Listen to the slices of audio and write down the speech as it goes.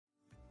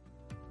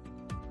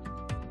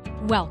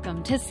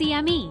Welcome to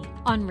CME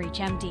on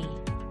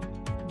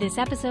ReachMD. This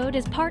episode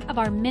is part of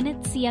our Minute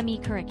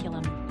CME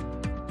curriculum.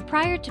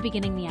 Prior to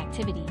beginning the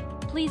activity,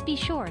 please be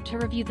sure to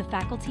review the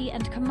faculty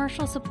and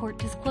commercial support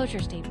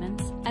disclosure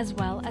statements as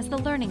well as the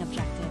learning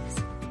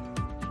objectives.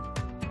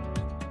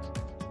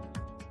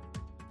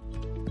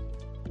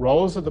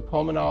 Roles of the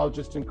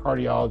pulmonologist and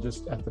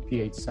cardiologist at the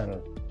PH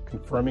Center,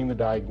 confirming the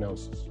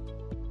diagnosis.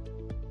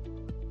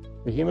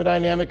 The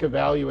hemodynamic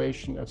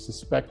evaluation of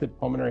suspected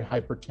pulmonary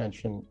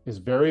hypertension is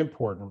very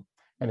important,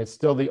 and it's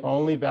still the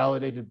only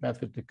validated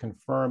method to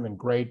confirm and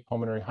grade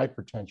pulmonary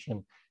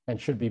hypertension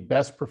and should be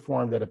best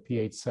performed at a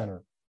PH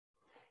center.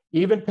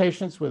 Even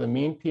patients with a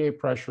mean PA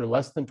pressure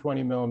less than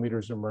 20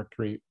 millimeters of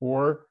mercury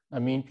or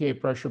a mean PA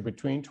pressure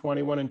between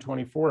 21 and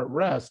 24 at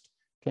rest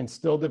can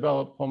still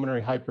develop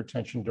pulmonary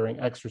hypertension during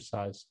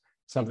exercise,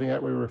 something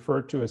that we refer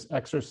to as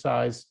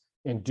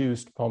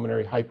exercise-induced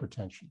pulmonary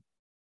hypertension.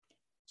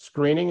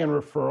 Screening and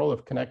referral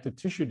of connective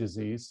tissue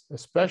disease,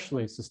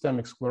 especially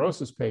systemic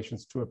sclerosis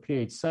patients, to a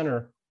PH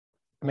center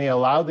may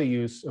allow the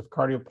use of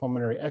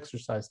cardiopulmonary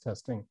exercise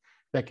testing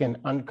that can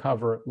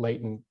uncover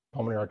latent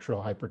pulmonary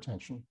arterial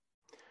hypertension.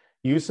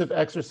 Use of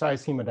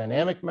exercise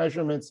hemodynamic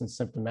measurements in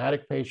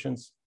symptomatic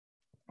patients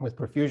with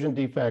perfusion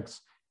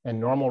defects and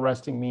normal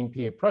resting mean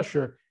PA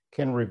pressure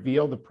can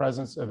reveal the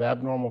presence of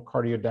abnormal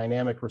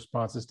cardiodynamic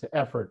responses to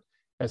effort,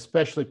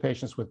 especially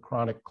patients with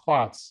chronic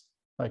clots,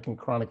 like in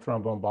chronic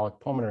thromboembolic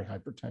pulmonary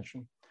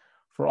hypertension.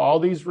 For all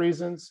these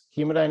reasons,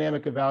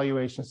 hemodynamic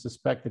evaluation of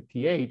suspected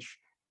PH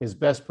is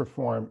best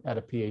performed at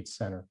a PH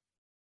center.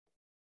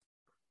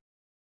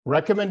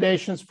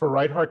 Recommendations for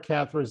right heart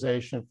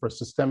catheterization for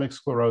systemic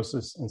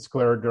sclerosis and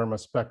scleroderma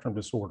spectrum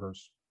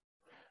disorders.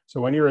 So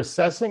when you're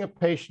assessing a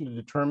patient to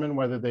determine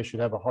whether they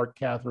should have a heart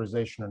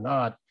catheterization or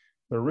not,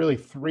 there are really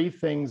three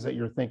things that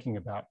you're thinking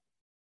about.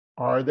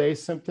 Are they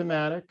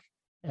symptomatic?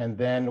 And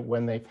then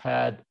when they've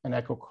had an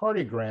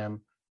echocardiogram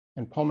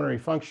and pulmonary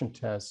function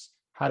tests,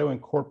 how to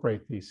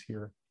incorporate these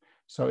here.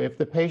 So if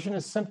the patient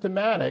is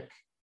symptomatic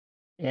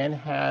and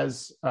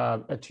has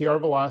a TR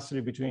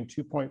velocity between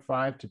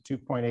 2.5 to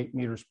 2.8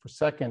 meters per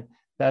second,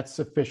 that's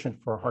sufficient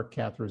for heart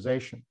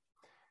catheterization.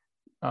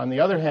 On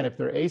the other hand, if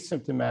they're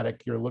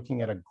asymptomatic, you're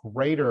looking at a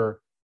greater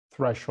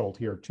threshold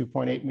here,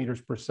 2.8 meters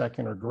per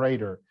second or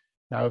greater.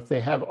 Now, if they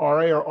have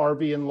RA or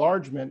RV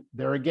enlargement,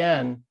 there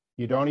again,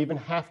 you don't even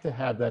have to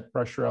have that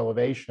pressure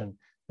elevation.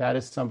 That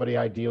is somebody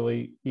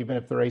ideally, even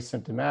if they're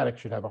asymptomatic,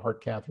 should have a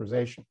heart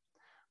catheterization.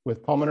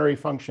 With pulmonary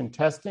function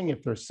testing,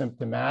 if they're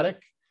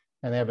symptomatic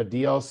and they have a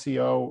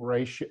DLCO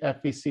ratio,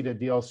 FVC to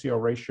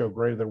DLCO ratio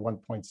greater than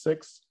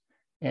 1.6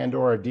 and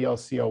or a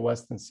DLCO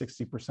less than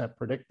 60%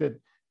 predicted,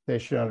 they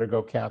should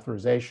undergo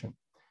catheterization.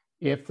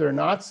 If they're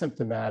not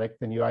symptomatic,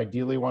 then you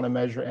ideally want to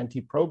measure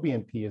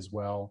NT-proBNP as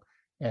well.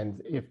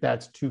 And if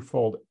that's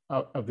twofold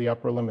of the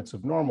upper limits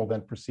of normal,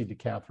 then proceed to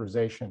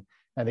catheterization.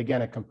 And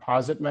again, a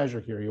composite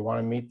measure here. You want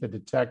to meet the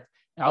DETECT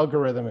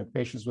algorithm in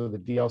patients with a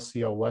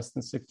DLCO less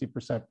than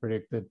 60%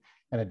 predicted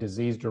and a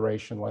disease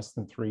duration less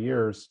than 3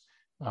 years.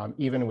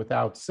 Even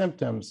without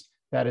symptoms,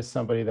 that is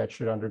somebody that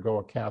should undergo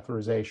a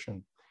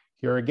catheterization.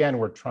 Here again,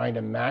 we're trying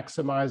to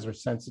maximize our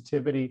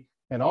sensitivity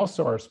and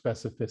also our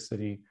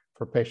specificity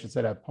for patients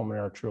that have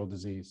pulmonary arterial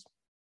disease.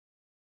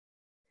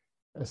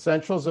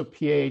 Essentials of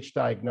PAH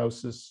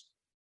diagnosis,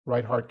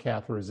 right heart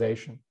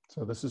catheterization.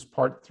 So this is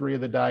part 3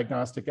 of the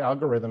diagnostic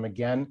algorithm,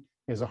 again,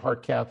 is a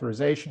heart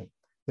catheterization.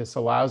 This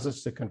allows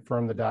us to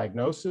confirm the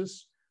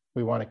diagnosis.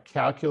 We want to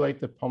calculate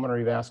the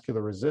pulmonary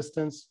vascular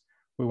resistance.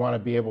 We want to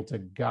be able to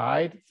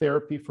guide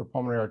therapy for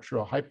pulmonary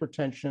arterial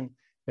hypertension,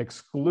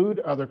 exclude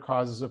other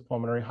causes of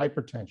pulmonary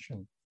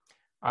hypertension.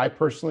 I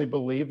personally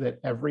believe that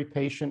every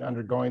patient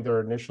undergoing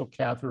their initial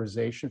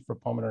catheterization for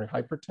pulmonary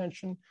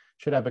hypertension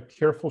should have a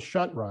careful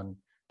shunt run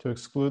to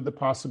exclude the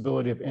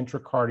possibility of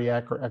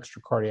intracardiac or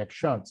extracardiac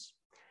shunts.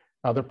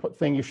 Other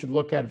thing you should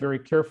look at very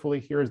carefully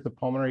here is the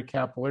pulmonary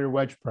capillary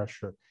wedge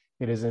pressure.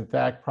 It is in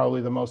fact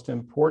probably the most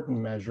important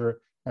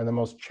measure and the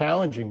most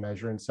challenging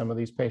measure in some of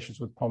these patients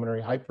with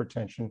pulmonary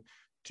hypertension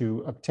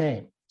to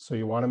obtain. So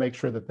you want to make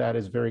sure that that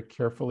is very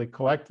carefully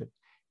collected.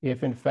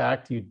 If in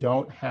fact you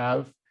don't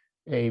have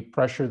a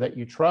pressure that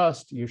you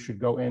trust, you should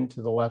go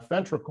into the left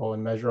ventricle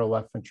and measure a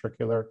left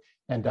ventricular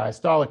and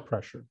diastolic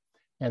pressure.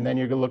 And then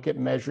you're going to look at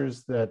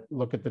measures that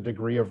look at the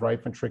degree of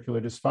right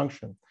ventricular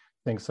dysfunction,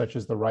 things such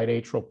as the right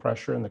atrial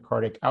pressure and the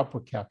cardiac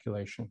output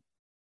calculation.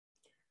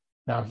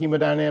 Now,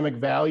 hemodynamic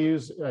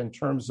values in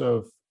terms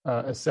of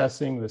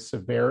assessing the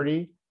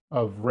severity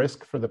of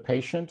risk for the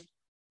patient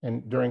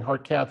and during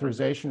heart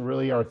catheterization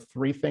really are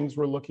 3 things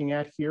we're looking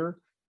at here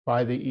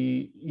by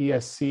the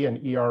ESC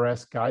and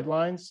ERS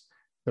guidelines: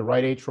 the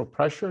right atrial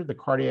pressure, the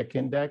cardiac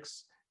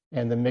index,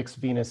 and the mixed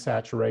venous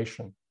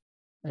saturation.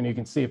 And you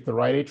can see if the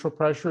right atrial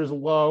pressure is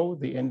low,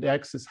 the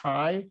index is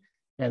high,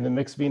 and the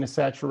mixed venous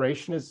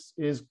saturation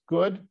is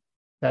good,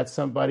 that's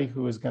somebody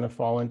who is going to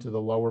fall into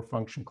the lower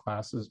function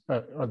classes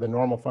or the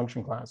normal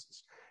function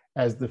classes.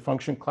 As the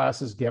function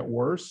classes get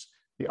worse,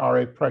 the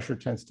RA pressure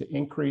tends to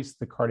increase,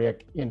 the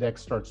cardiac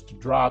index starts to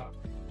drop,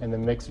 and the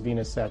mixed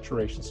venous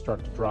saturations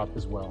start to drop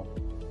as well.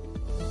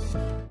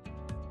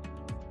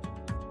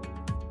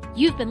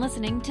 You've been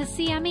listening to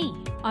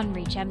CME on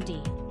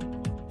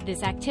ReachMD.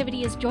 This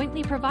activity is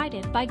jointly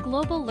provided by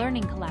Global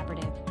Learning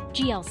Collaborative,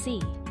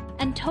 GLC,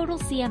 and Total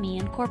CME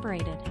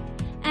Incorporated,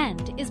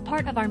 and is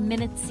part of our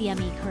Minute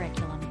CME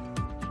curriculum.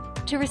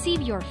 To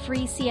receive your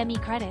free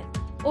CME credit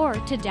or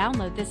to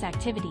download this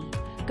activity,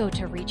 go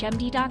to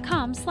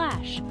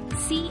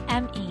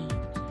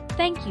reachmd.com/CME.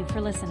 Thank you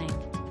for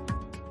listening.